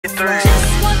Just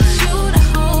want you to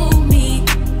hold me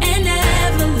and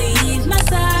never leave my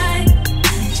side.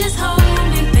 Just hold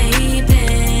me,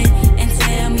 baby, and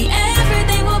tell me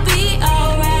everything will be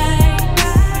alright.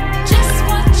 Just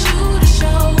want you to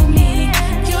show me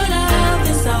your love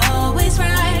is always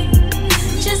right.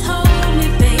 Just hold me,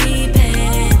 baby,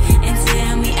 and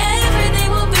tell me everything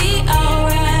will be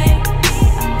alright.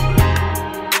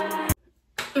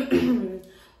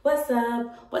 What's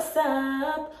up? What's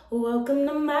up? Welcome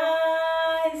to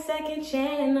my second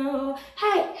channel.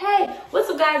 Hey, what's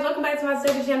up, guys? Welcome back to my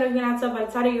second channel. If you're not up, I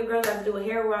title your girls, I have to do a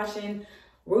hair washing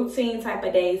routine type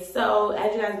of day. So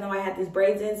as you guys know, I had these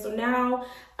braids in. So now,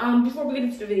 before we get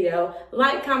into the video,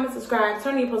 like, comment, subscribe,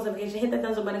 turn on your post notification, hit that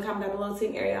thumbs up button, comment down below,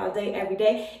 team area all day, every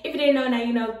day. If you didn't know, now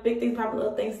you know. Big things, pop,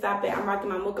 little things, stop it. I'm rocking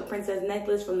my Mocha Princess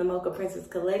necklace from the Mocha Princess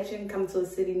collection, coming to a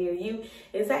city near you.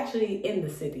 It's actually in the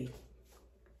city.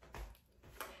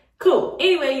 Cool.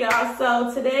 Anyway, y'all,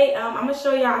 so today I'm gonna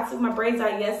show y'all. I took my braids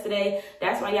out yesterday.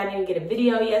 That's why y'all didn't get a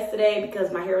video yesterday,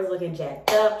 because my hair was looking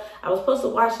jacked up. I was supposed to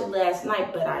wash it last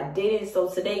night, but I didn't. So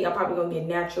today y'all probably gonna get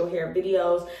natural hair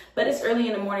videos, but it's early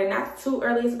in the morning, not too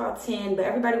early. It's about 10, but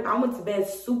everybody, I went to bed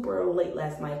super late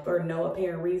last night for no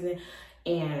apparent reason,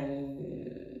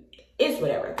 and it's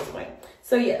whatever at this point.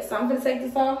 So yeah, so I'm gonna take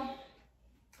this off,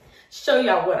 show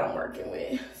y'all what I'm working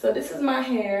with. So this is my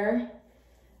hair.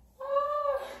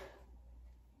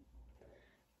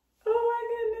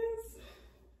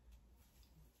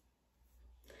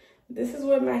 This is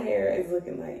what my hair is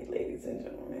looking like, ladies and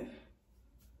gentlemen.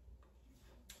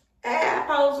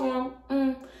 Pose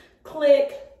one,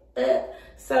 click.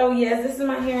 So yes, this is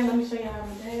my hair. Let me show y'all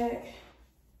the back.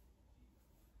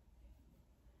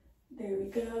 There we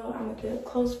go. I'm gonna get up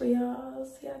close for y'all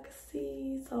so y'all can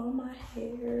see. So my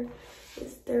hair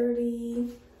is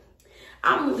dirty.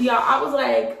 Y'all, I was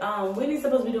like, Whitney's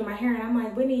supposed to be doing my hair, and I'm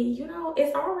like, Whitney, you know,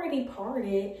 it's already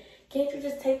parted. Can't you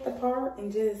just take the part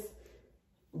and just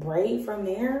braid from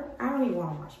there? I don't even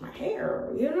want to wash my hair,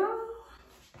 you know?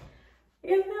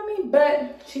 You know what I mean?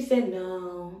 But she said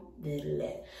no.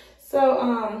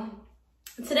 So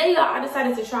today, y'all, I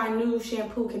decided to try a new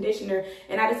shampoo conditioner,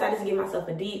 and I decided to give myself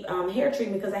a deep hair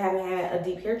treatment because I haven't had a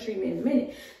deep hair treatment in a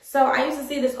minute. So I used to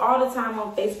see this all the time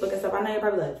on Facebook and stuff. I know you're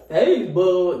probably like,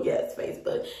 Facebook. Yes,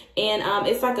 Facebook. And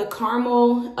it's like a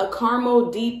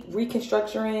caramel deep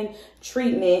reconstruction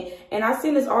treatment. And I've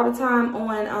seen this all the time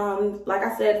on like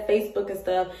I said, Facebook and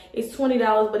stuff. It's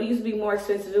 $20, but it used to be more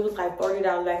expensive. It was like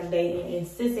 $40 back in the day, and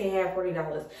sis ain't had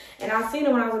 $40. And I seen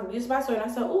it when I was at the beauty supply store, and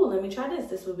I said, oh, let me try this.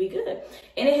 This would be good.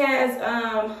 And it has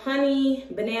honey,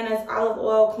 bananas, olive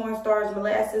oil, cornstarch,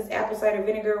 molasses, apple cider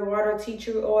vinegar, water, tea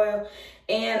tree oil.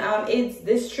 And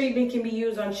this treatment can be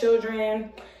used on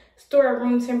children, store at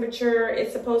room temperature.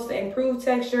 It's supposed to improve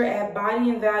texture, add body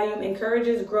and volume,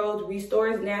 encourages growth,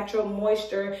 restores natural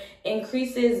moisture,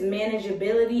 increases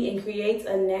manageability, and creates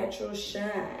a natural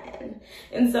shine.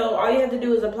 And so all you have to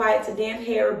do is apply it to damp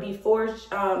hair before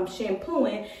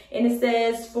shampooing. And it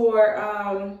says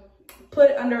for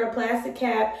put under a plastic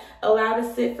cap, allow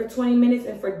to sit for 20 minutes,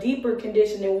 and for deeper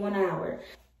conditioning, 1 hour.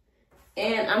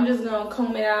 And I'm just gonna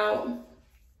comb it out.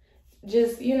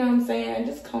 Just, you know what I'm saying?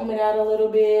 Just comb it out a little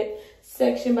bit,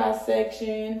 section by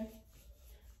section.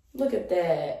 Look at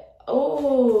that.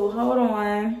 Oh, hold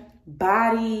on.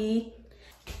 Body.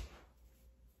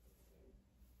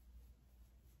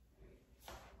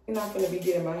 We're not gonna be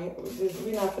getting my hair.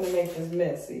 We're not gonna make this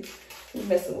messy. We're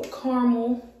messing with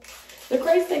caramel. The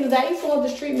crazy thing is I used to want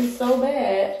this treatment so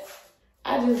bad,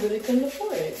 I just really couldn't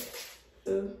afford it.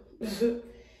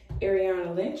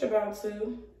 Ariana Lynch about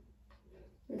to.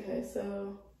 Okay,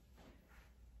 so,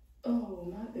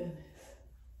 oh my goodness.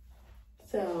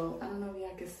 So, I don't know if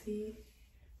y'all can see,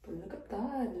 but look at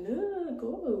that, look,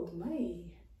 oh my.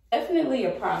 Definitely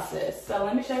a process. So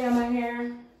let me show y'all my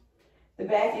hair. The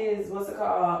back is, what's it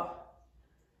called?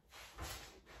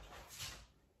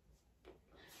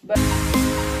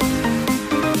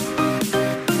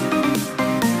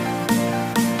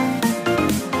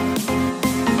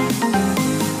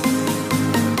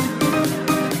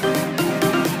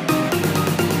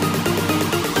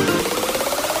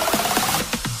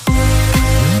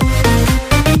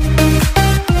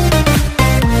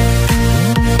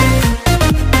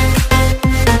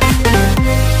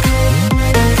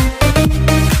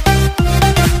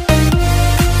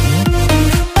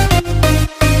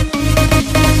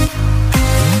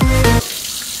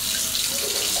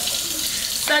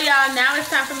 Now it's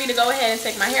time for me to go ahead and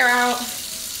take my hair out.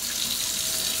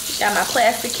 Got my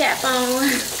plastic cap on.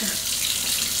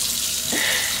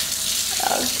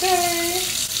 Okay.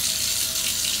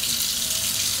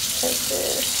 Take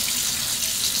this.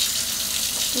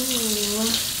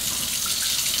 Ooh.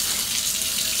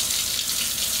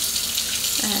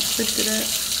 Lift it up.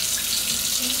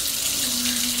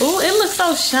 Oh, it looks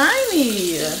so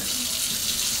shiny.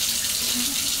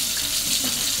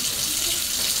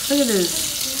 Look at this.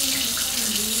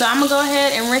 So I'm gonna go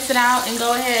ahead and rinse it out and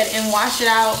go ahead and wash it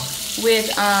out with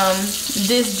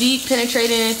this deep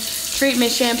penetrating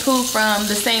treatment shampoo from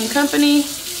the same company.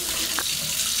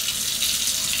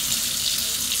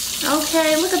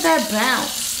 Okay, look at that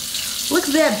bounce. Look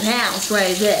at that bounce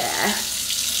right there.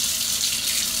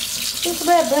 Look at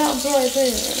that bounce right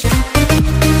there.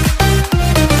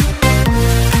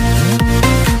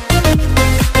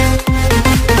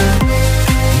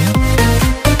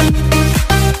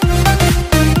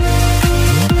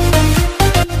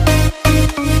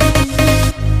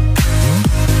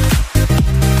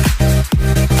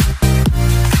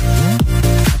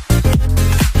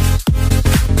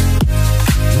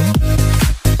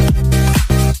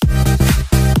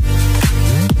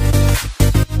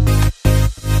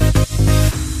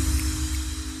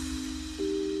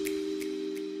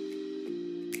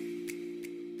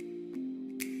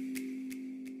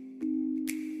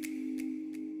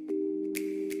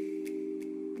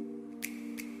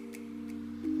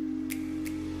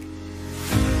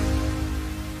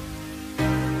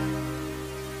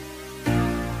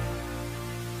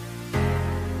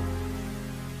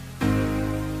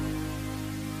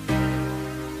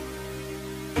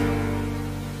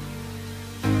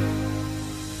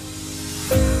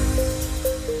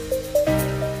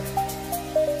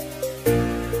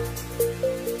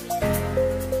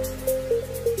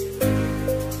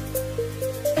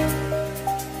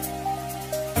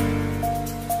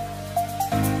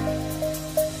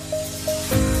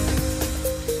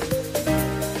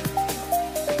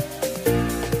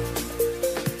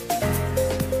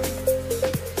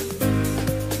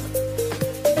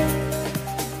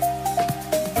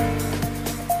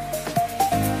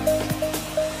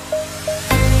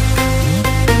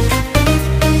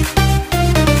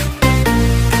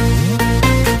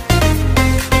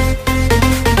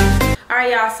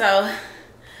 So,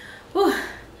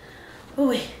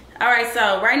 alright,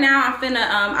 so right now I'm finna,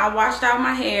 I washed out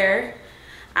my hair.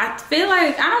 I feel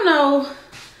like, I don't know,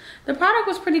 the product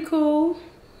was pretty cool.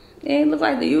 It didn't look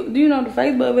like the, you know, the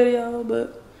Facebook video,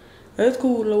 but it's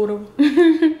cool or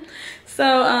whatever.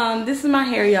 So, this is my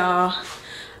hair, y'all.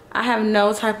 I have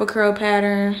no type of curl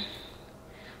pattern,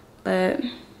 but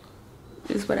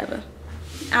it's whatever.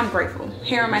 I'm grateful.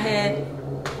 Hair on my head.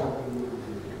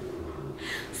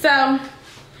 So,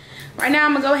 right now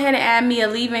I'm gonna go ahead and add me a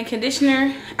leave-in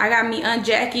conditioner. I got me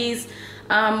Jacky's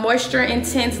Moisture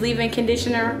Intense Leave-In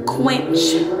Conditioner.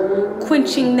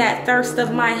 Quenching that thirst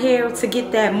of my hair to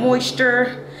get that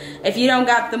moisture. If you don't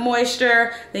got the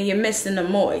moisture, then you're missing the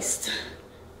moist.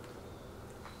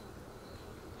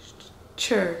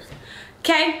 Sure.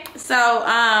 Okay, so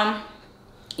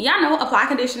y'all know, apply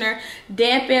conditioner,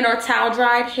 dampen or towel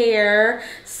dried hair.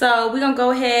 So we're gonna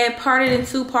go ahead, part it in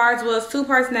two parts. Well, it's two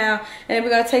parts now, and then we're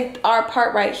gonna take our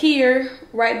part right here,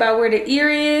 right by where the ear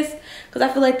is, because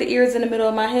I feel like the ear is in the middle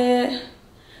of my head.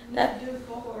 That do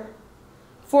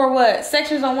for what?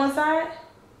 Sections on one side?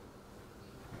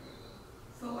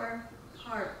 4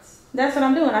 parts. That's what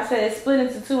I'm doing. I said it's split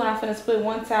into two, and I'm gonna split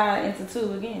one side into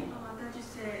two again. Oh, I thought you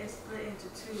said it's split into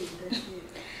 2. That's it.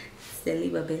 Silly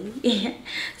Billy.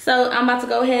 So I'm about to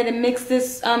go ahead and mix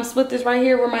this, split this right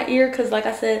here where my ear, because like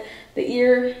I said, the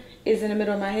ear is in the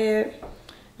middle of my head.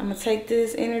 I'm gonna take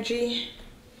this energy,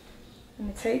 I'm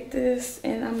gonna take this,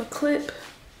 and I'm gonna clip,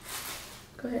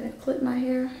 go ahead and clip my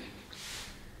hair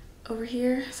over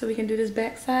here so we can do this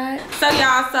back side. So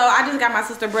y'all, so I just got my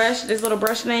sister brush, this little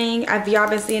brush thing. Y'all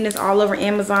been seeing this all over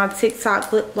Amazon, TikTok,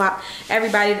 Flip Flop,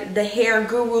 everybody, the hair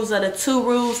gurus are the 2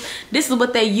 rules. This is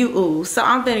what they use, so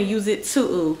I'm gonna use it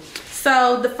too.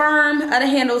 So the firm of the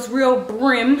handle is real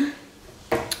brim.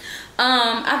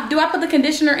 Do I put the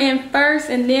conditioner in first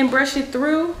and then brush it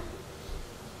through?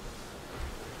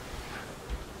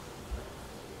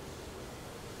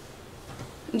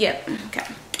 Yep, okay.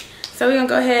 So we're gonna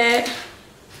go ahead,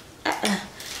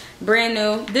 brand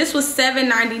new. This was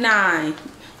 $7.99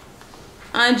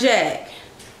 on Jack.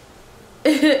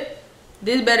 This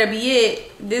better be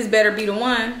it. This better be the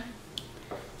one,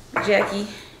 Jackie.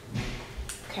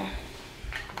 Okay.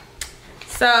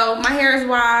 So my hair is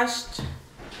washed.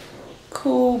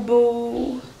 Cool,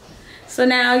 boo. So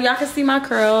now y'all can see my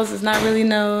curls. It's not really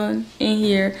known in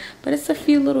here, but it's a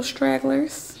few little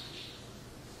stragglers.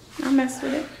 I mess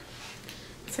with it.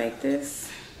 Take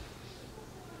this,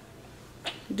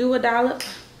 do a dollop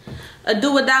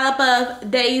of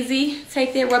Daisy.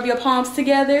 Take that, rub your palms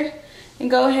together,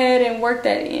 and go ahead and work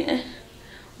that in.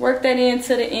 Work that in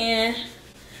to the end.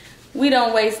 We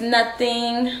don't waste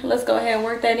nothing. Let's go ahead and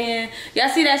work that in. Y'all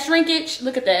see that shrinkage?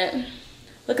 Look at that.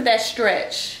 Look at that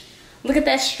stretch. Look at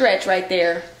that stretch right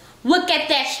there. Look at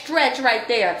that stretch right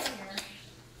there.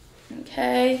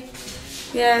 Okay.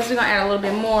 Yes, we're gonna add a little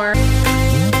bit more.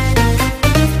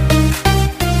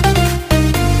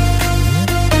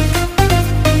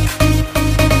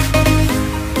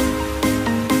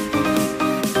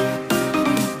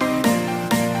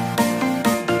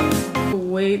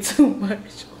 Way too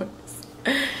much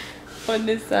on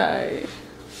this side.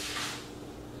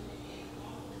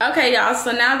 Okay, y'all,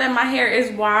 so now that my hair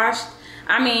is washed,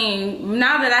 I mean,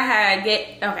 now that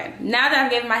I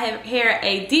gave my hair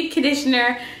a deep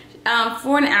conditioner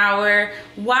for an hour,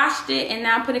 washed it, and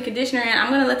now putting conditioner in, I'm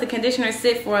gonna let the conditioner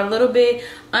sit for a little bit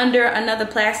under another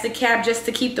plastic cap just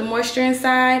to keep the moisture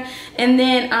inside. And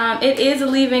then it is a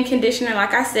leave-in conditioner,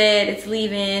 like I said, it's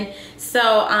leave-in.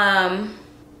 So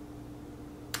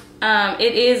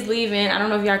it is leave-in. I don't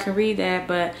know if y'all can read that,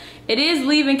 but it is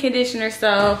leave-in conditioner.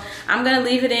 So I'm gonna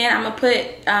leave it in. I'm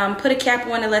gonna put a cap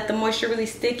on to let the moisture really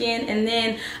stick in, and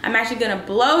then I'm actually gonna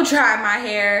blow dry my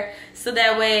hair so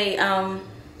that way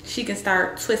she can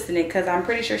start twisting it, because I'm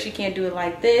pretty sure she can't do it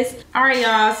like this. All right,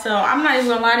 y'all, so I'm not even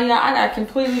gonna lie to y'all, I got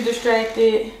completely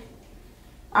distracted.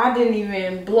 I didn't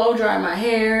even blow dry my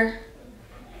hair.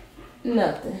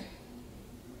 Nothing.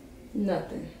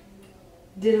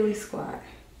 Diddly squat.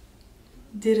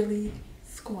 Diddly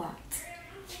squat.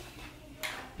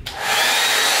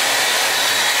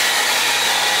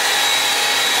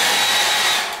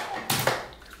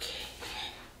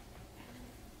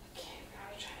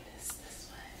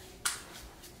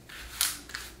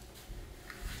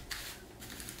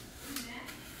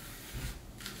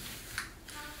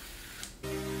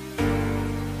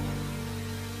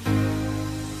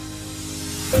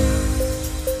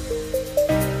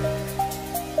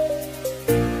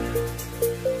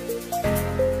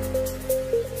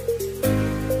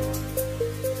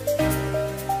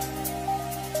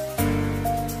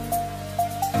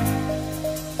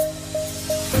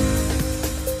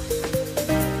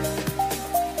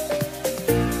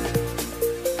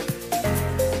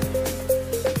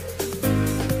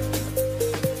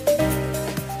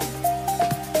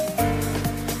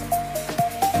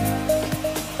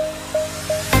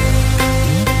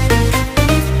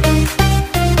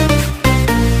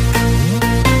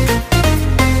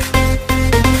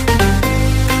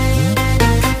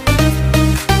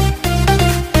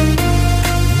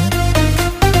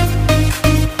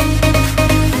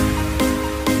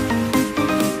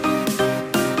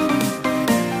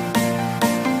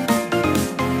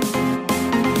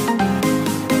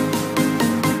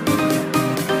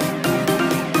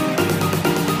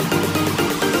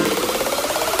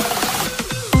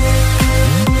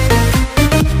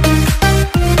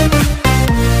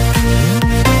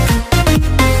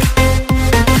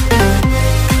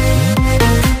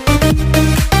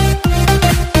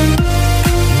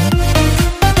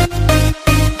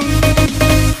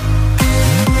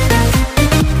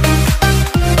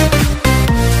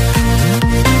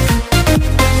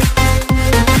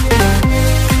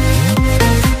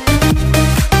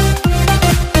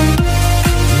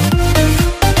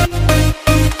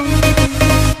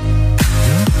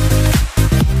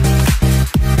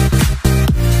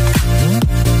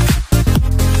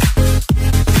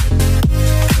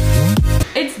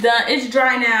 Done. It's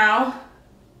dry now,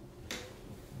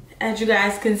 as you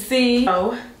guys can see.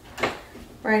 So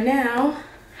right now,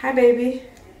 hi baby,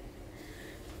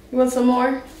 you want some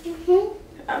more?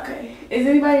 Okay, is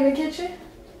anybody in the kitchen?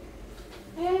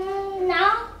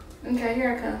 No. Okay,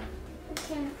 here I come.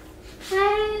 Okay.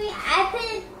 I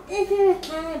put this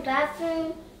in the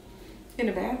bathroom. In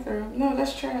the bathroom? No,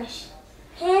 that's trash.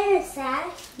 In the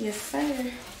side. Yes,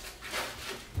 sir.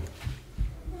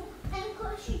 And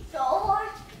close your door.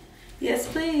 Yes,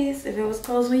 please. If it was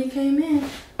closed when you came in.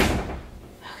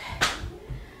 Okay.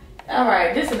 All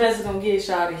right, this is the best it's gonna get,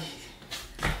 shawty.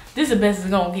 This is the best it's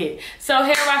gonna get. So,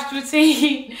 hair wash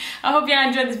routine. I hope y'all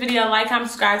enjoyed this video. Like,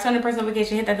 comment, subscribe, turn on post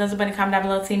notification, hit that thumbs up button, comment down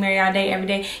below. Team Mary all day, every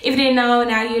day. If you didn't know,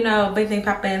 now you know. Big things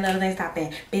poppin', little things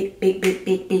poppin'. Big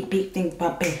things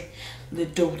poppin'.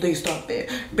 Little things poppin'.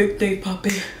 Big things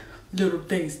poppin'. Little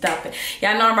things stopping.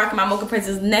 Y'all know I'm rocking my Mocha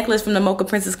Princess necklace from the Mocha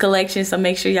Princess collection, so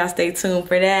make sure y'all stay tuned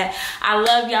for that. I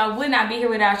love y'all. Would not be here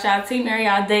without y'all. Team Mary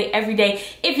all day, every day.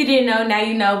 If you didn't know, now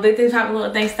you know. Big things popping,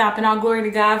 little things stopping. All glory to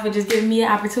God for just giving me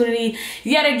an opportunity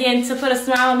yet again to put a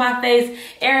smile on my face,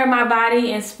 air in my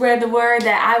body, and spread the word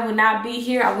that I would not be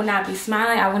here. I would not be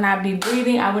smiling. I would not be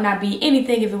breathing. I would not be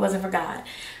anything if it wasn't for God.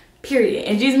 Period.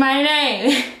 In Jesus' mighty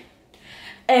name.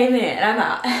 Amen. I'm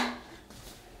out.